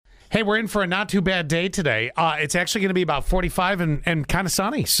Hey, we're in for a not too bad day today. It's actually going to be about 45 and kind of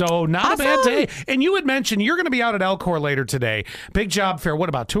sunny, so not a bad day. And you had mentioned you're going to be out at Elcor later today. Big job fair. What,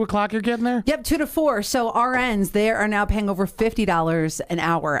 about 2 o'clock you're getting there? Yep, 2 to 4. So RNs, they are now paying over $50 an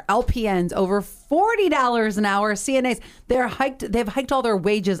hour. LPNs, over $40 an hour. CNAs, they've hiked all their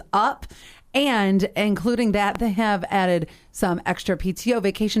wages up. And including that, they have added some extra PTO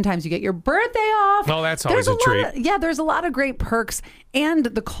vacation times. You get your birthday off. Oh, that's always a treat. There's a lot of great perks. And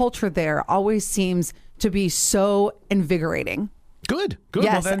the culture there always seems to be so invigorating. Good. Yes,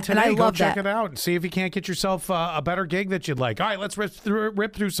 Well, then today, and I go love check that. it out and see if you can't get yourself a better gig that you'd like. All right, let's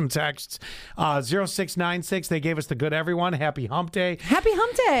rip through some texts. 0696, they gave us the good everyone. Happy hump day. Happy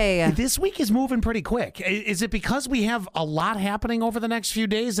hump day. This week is moving pretty quick. Is it because we have a lot happening over the next few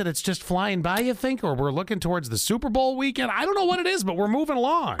days that it's just flying by, you think? Or we're looking towards the Super Bowl weekend? I don't know what it is, but we're moving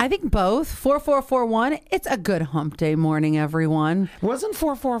along. I think both. 4441, it's a good hump day morning, everyone. Wasn't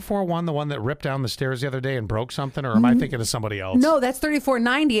 4441 the one that ripped down the stairs the other day and broke something? Or am I thinking of somebody else? No, that's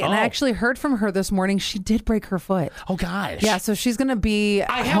 3490. And I Oh. actually heard from her this morning. She did break her foot. Oh, gosh. Yeah, so she's going to be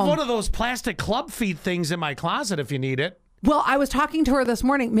I have one of those plastic club feet things in my closet if you need it. Well, I was talking to her this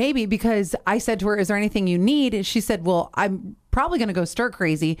morning, maybe because I said to her, is there anything you need? And she said, well, I'm probably going to go stir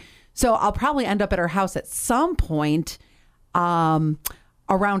crazy. So I'll probably end up at her house at some point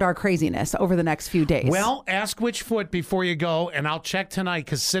around our craziness over the next few days. Well, ask which foot before you go, and I'll check tonight,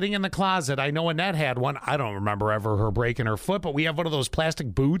 because sitting in the closet, I know Annette had one. I don't remember ever her breaking her foot, but we have one of those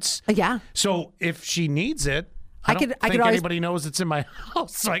plastic boots. Yeah. So if she needs it, I don't think always, anybody knows it's in my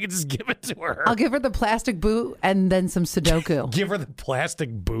house, so I can just give it to her. I'll give her the plastic boot and then some Sudoku. Give her the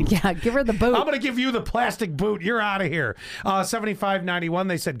plastic boot. Yeah, give her the boot. I'm going to give you the plastic boot. You're out of here. 7591,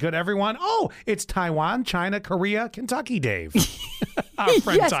 they said, good, everyone. Oh, it's Taiwan, China, Korea, Kentucky, Dave. Our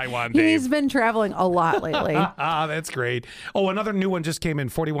friend Yes, Taiwan, Dave. He's been traveling a lot lately. That's great. Oh, another new one just came in,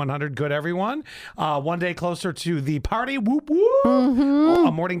 4100. Good, everyone. One day closer to the party. Whoop, whoop.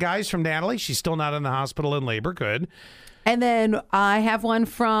 Oh, morning, guys, from Natalie. She's still not in the hospital in labor. Good. And then I have one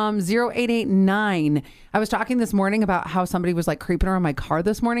from 0889. I was talking this morning about how somebody was like creeping around my car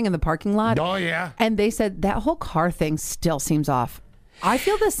this morning in the parking lot. Oh, yeah. And they said that whole car thing still seems off. I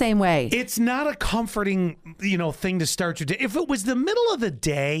feel the same way. It's not a comforting, thing to start your day. If it was the middle of the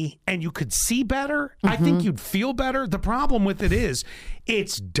day and you could see better, I think you'd feel better. The problem with it is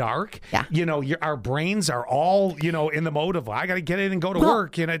it's dark. Yeah. Our brains are all, in the mode of, I got to get in and go to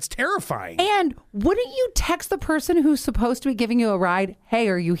work. It's terrifying. And wouldn't you text the person who's supposed to be giving you a ride, hey,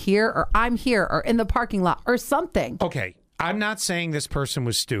 are you here? Or I'm here, or in the parking lot, or something? Okay. I'm not saying this person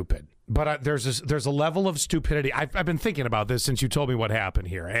was stupid. But there's a level of stupidity. I've been thinking about this since you told me what happened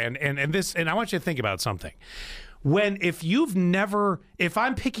here, and I want you to think about something. If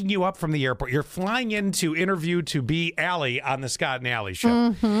I'm picking you up from the airport, you're flying in to interview to be Allie on the Scott and Allie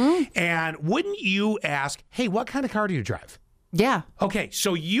show, and wouldn't you ask, hey, what kind of car do you drive? Yeah. Okay,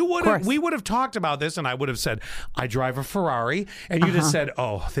 so we would have talked about this, and I would have said, I drive a Ferrari, and you'd have said,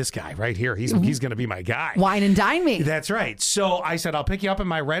 oh, this guy right here, he's going to be my guy. Wine and dine me. That's right. So I said, I'll pick you up in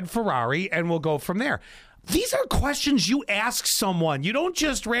my red Ferrari, and we'll go from there. These are questions you ask someone. You don't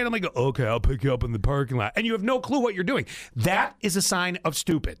just randomly go, okay, I'll pick you up in the parking lot, and you have no clue what you're doing. That is a sign of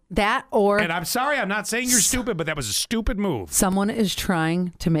stupid. That or... And I'm sorry, I'm not saying you're stupid, but that was a stupid move. Someone is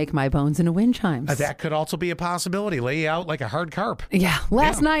trying to make my bones into wind chimes. That could also be a possibility. Lay you out like a hard carp. Yeah.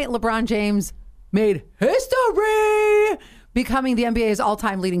 Last night, LeBron James made history, becoming the NBA's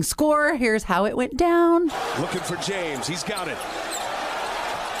all-time leading scorer. Here's how it went down. Looking for James. He's got it.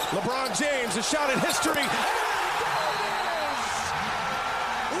 LeBron James, a shot at history.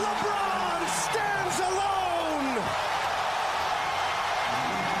 LeBron stands alone.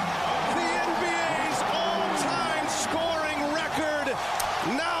 The NBA's all-time scoring record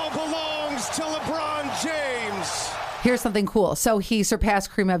now belongs to LeBron James. Here's something cool. So he surpassed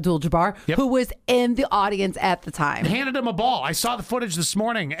Kareem Abdul-Jabbar, who was in the audience at the time. Handed him a ball. I saw the footage this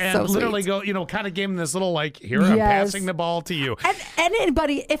morning and So literally sweet. kind of gave him this little here, I'm passing the ball to you. And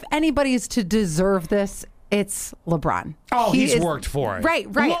if anybody's to deserve this, it's LeBron. Oh, he's worked for it. Right.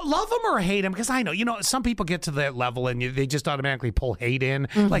 Love him or hate him, because I know, some people get to that level and they just automatically pull hate in,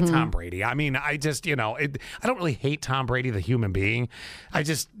 like Tom Brady. I mean, I just, I don't really hate Tom Brady, the human being. I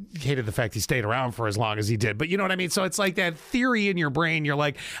just hated the fact he stayed around for as long as he did. But you know what I mean? So it's like that theory in your brain. You're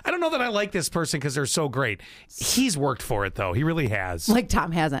like, I don't know that I like this person because they're so great. He's worked for it, though. He really has. Like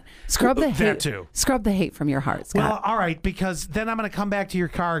Tom hasn't. Scrub the hate. That too. Scrub the hate from your heart, Scott. Well, all right, because then I'm going to come back to your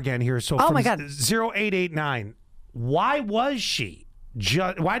car again here. So Oh, from my God. 0889. Why was she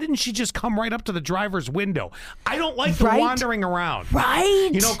Why didn't she just come right up to the driver's window? I don't like the Right? wandering around. Right.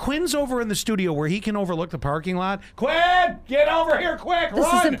 You know, Quinn's over in the studio where he can overlook the parking lot. Quinn, get over here quick. This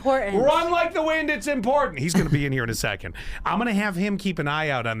Run. is important. Run like the wind. It's important. He's going to be in here in a second. I'm going to have him keep an eye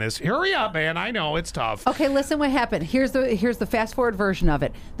out on this. Hurry up, man. I know it's tough. Okay, listen what happened. Here's the fast forward version of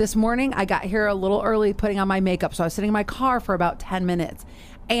it. This morning I got here a little early putting on my makeup, so I was sitting in my car for about 10 minutes.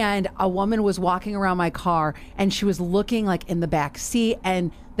 And a woman was walking around my car and she was looking like in the back seat,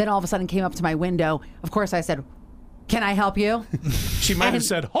 and then all of a sudden came up to my window. Of course I said, "Can I help you?" She might have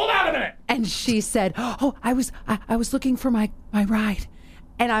said, "Hold on a minute." And she said, "Oh, I was looking for my ride."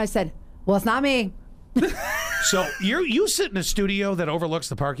 And I said, "Well, it's not me." So you sit in a studio that overlooks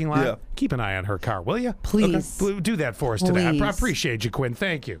the parking lot. Yeah. Keep an eye on her car, will you? Please. Okay. Do that for us today. I Please. appreciate you, Quinn.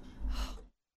 Thank you.